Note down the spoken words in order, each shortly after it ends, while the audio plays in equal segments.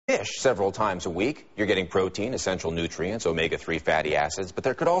Fish several times a week. You're getting protein, essential nutrients, omega-3 fatty acids, but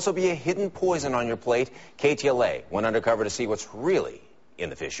there could also be a hidden poison on your plate. KTLA went undercover to see what's really in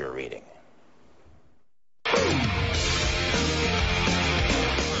the fish you're eating.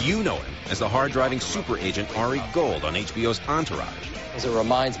 You know him as the hard-driving super agent Ari Gold on HBO's Entourage. As it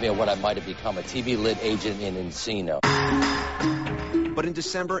reminds me of what I might have become, a TV-lit agent in Encino. But in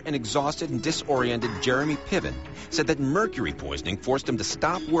December, an exhausted and disoriented Jeremy Piven said that mercury poisoning forced him to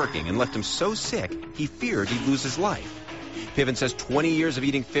stop working and left him so sick he feared he'd lose his life. Piven says 20 years of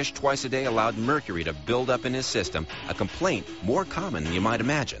eating fish twice a day allowed mercury to build up in his system, a complaint more common than you might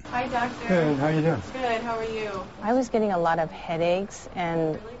imagine. Hi, doctor. Good. How you doing? Good. How are you? I was getting a lot of headaches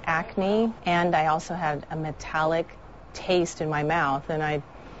and acne, and I also had a metallic taste in my mouth, and I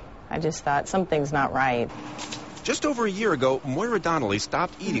just thought something's not right. Just over a year ago, Moira Donnelly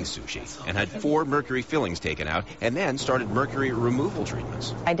stopped eating sushi and had 4 mercury fillings taken out and then started mercury removal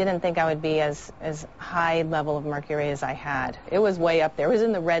treatments. I didn't think I would be as high level of mercury as I had. It was way up there. It was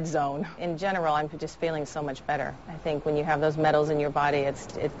in the red zone. In general, I'm just feeling so much better. I think when you have those metals in your body,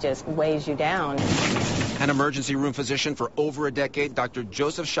 it just weighs you down. An emergency room physician for over a decade, Dr.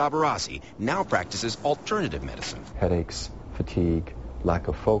 Joseph Sciabbarrasi now practices alternative medicine. Headaches, fatigue, lack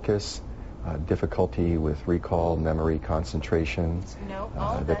of focus, difficulty with recall, memory, concentration.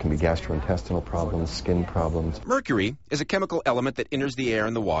 There can be gastrointestinal problems, skin problems. Mercury is a chemical element that enters the air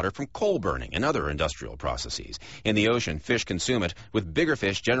and the water from coal burning and other industrial processes. In the ocean, fish consume it, with bigger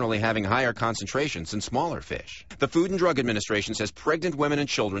fish generally having higher concentrations than smaller fish. The Food and Drug Administration says pregnant women and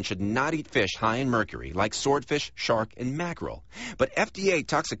children should not eat fish high in mercury, like swordfish, shark, and mackerel. But FDA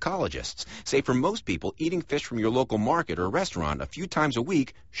toxicologists say for most people, eating fish from your local market or restaurant a few times a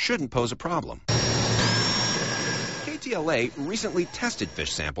week shouldn't pose a problem. KTLA recently tested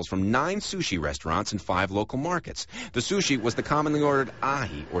fish samples from 9 sushi restaurants in 5 local markets. The sushi was the commonly ordered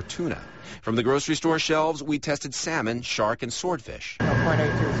ahi, or tuna. From the grocery store shelves, we tested salmon, shark, and swordfish.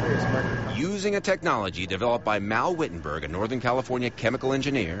 0.823 is mercury. Using a technology developed by Mal Wittenberg, a Northern California chemical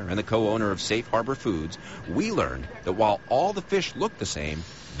engineer and the co-owner of Safe Harbor Foods, we learned that while all the fish looked the same,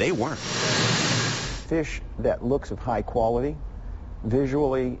 they weren't. Fish that looks of high quality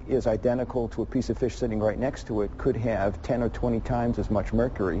visually is identical to a piece of fish sitting right next to it could have 10 or 20 times as much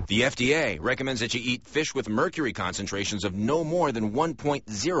mercury. The FDA recommends that you eat fish with mercury concentrations of no more than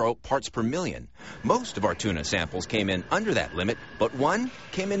 1.0 parts per million. Most of our tuna samples came in under that limit, but one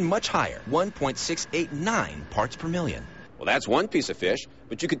came in much higher, 1.689 parts per million. Well, that's one piece of fish,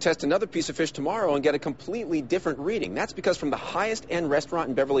 but you could test another piece of fish tomorrow and get a completely different reading. That's because from the highest-end restaurant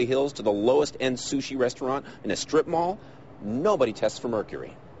in Beverly Hills to the lowest-end sushi restaurant in a strip mall, nobody tests for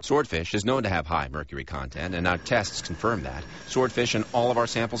mercury. Swordfish is known to have high mercury content, and our tests confirm that. Swordfish in all of our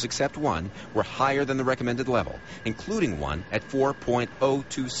samples except one were higher than the recommended level, including one at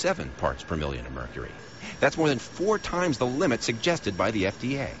 4.027 parts per million of mercury. That's more than 4 times the limit suggested by the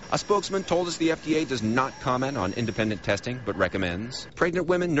FDA. A spokesman told us the FDA does not comment on independent testing, but recommends pregnant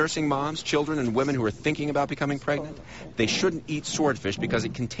women, nursing moms, children, and women who are thinking about becoming pregnant, they shouldn't eat swordfish because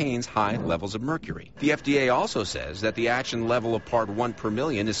it contains high levels of mercury. The FDA also says that the action level of part 1 per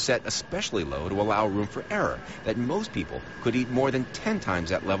million is set especially low to allow room for error, that most people could eat more than 10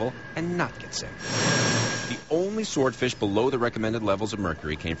 times that level and not get sick. The only swordfish below the recommended levels of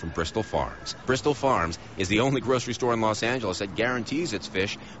mercury came from Bristol Farms. Bristol Farms is the only grocery store in Los Angeles that guarantees its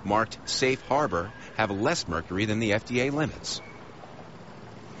fish marked Safe Harbor have less mercury than the FDA limits.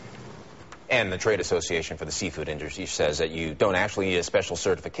 And the Trade Association for the Seafood Industry says that you don't actually need a special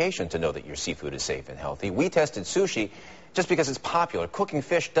certification to know that your seafood is safe and healthy. We tested sushi just because it's popular. Cooking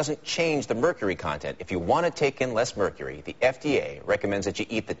fish doesn't change the mercury content. If you want to take in less mercury, the FDA recommends that you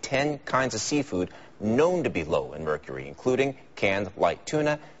eat the 10 kinds of seafood known to be low in mercury, including canned light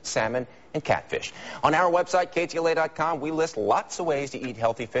tuna, salmon, and catfish. On our website, KTLA.com, we list lots of ways to eat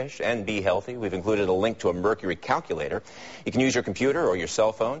healthy fish and be healthy. We've included a link to a mercury calculator. You can use your computer or your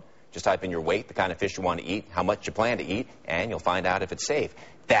cell phone. Just type in your weight, the kind of fish you want to eat, how much you plan to eat, and you'll find out if it's safe.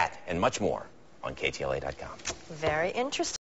 That and much more on KTLA.com. Very interesting.